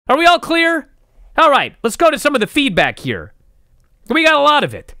Are we all clear? All right, let's go to some of the feedback here. We got a lot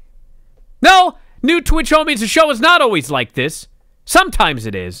of it. No, new Twitch homies, the show is not always like this. Sometimes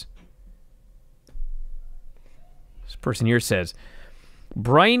it is. This person here says,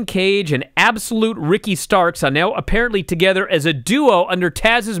 Brian Cage and absolute Ricky Starks are now apparently together as a duo under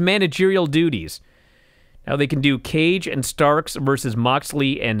Taz's managerial duties. Now they can do Cage and Starks versus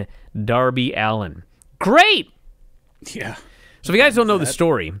Moxley and Darby Allin. Great! Yeah. So if you guys don't know the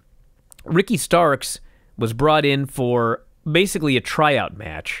story, Ricky Starks was brought in for basically a tryout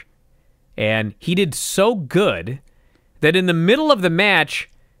match, and he did so good that in the middle of the match,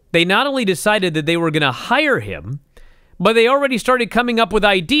 they not only decided that they were going to hire him, but they already started coming up with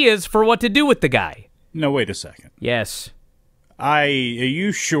ideas for what to do with the guy. No, wait a second. Yes. Are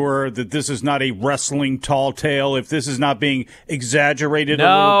you sure that this is not a wrestling tall tale, if this is not being exaggerated a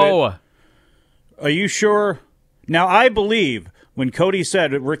little bit? Are you sure? Now, I believe when Cody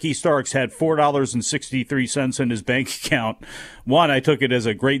said that Ricky Starks had $4.63 in his bank account, one, I took it as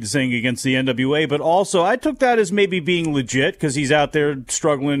a great zing against the NWA, but also I took that as maybe being legit because he's out there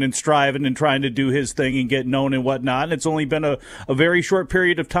struggling and striving and trying to do his thing and get known and whatnot. And it's only been a very short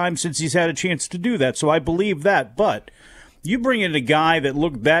period of time since he's had a chance to do that. So I believe that. But you bring in a guy that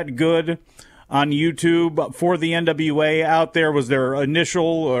looked that good on YouTube for the NWA out there, was their initial,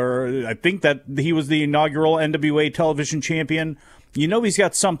 or I think that he was the inaugural NWA television champion. You know he's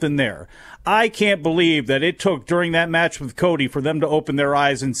got something there. I can't believe that it took during that match with Cody for them to open their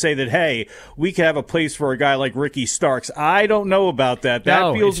eyes and say that, hey, we could have a place for a guy like Ricky Starks. I don't know about that.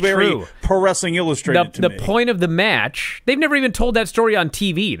 That feels very true. Pro Wrestling Illustrated to me. The point of the match, they've never even told that story on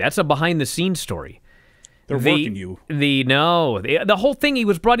TV. That's a behind-the-scenes story. They're working you. The whole thing, he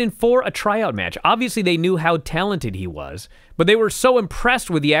was brought in for a tryout match. Obviously, they knew how talented he was, but they were so impressed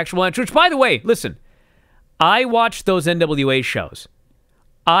with the actual match, which, by the way, listen, I watched those NWA shows.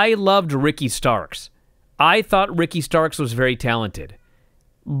 I loved Ricky Starks. I thought Ricky Starks was very talented.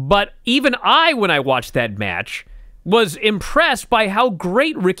 But even I, when I watched that match, was impressed by how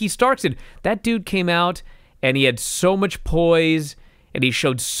great Ricky Starks did. That dude came out, and he had so much poise, and he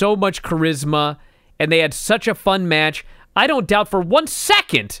showed so much charisma, and they had such a fun match. I don't doubt for 1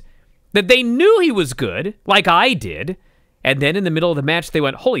 second that they knew he was good, like I did, and then in the middle of the match, they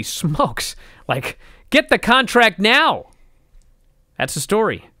went, holy smokes, like, get the contract now. That's the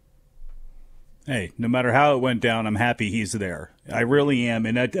story. Hey, no matter how it went down, I'm happy he's there. I really am.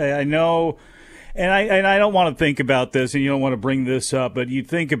 And I know, and I don't want to think about this, and you don't want to bring this up, but you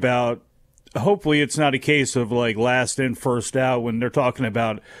think about, hopefully it's not a case of like last in, first out when they're talking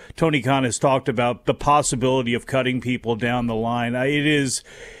about, Tony Khan has talked about the possibility of cutting people down the line.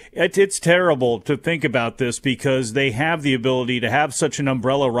 It's terrible to think about this because they have the ability to have such an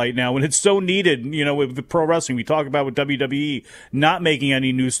umbrella right now, and it's so needed, you know, with the pro wrestling. We talk about with WWE not making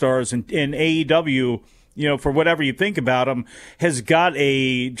any new stars, and AEW, you know, for whatever you think about them, has got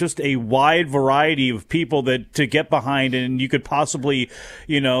just a wide variety of people that to get behind, and you could possibly,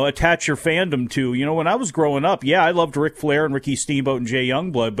 you know, attach your fandom to. You know, when I was growing up, yeah, I loved Ric Flair and Ricky Steamboat and Jay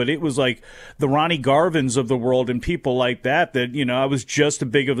Youngblood, but it was like the Ronnie Garvins of the world and people like that, you know, I was just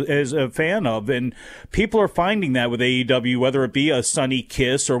as a fan of. And people are finding that with AEW, whether it be a Sonny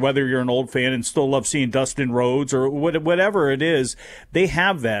Kiss or whether you're an old fan and still love seeing Dustin Rhodes or whatever it is, they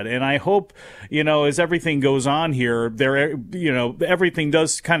have that. And I hope, you know, as everything goes on here, you know, everything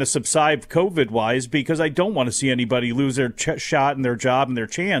does kind of subside COVID-wise, because I don't want to see anybody lose their shot and their job and their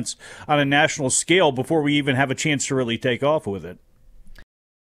chance on a national scale before we even have a chance to really take off with it.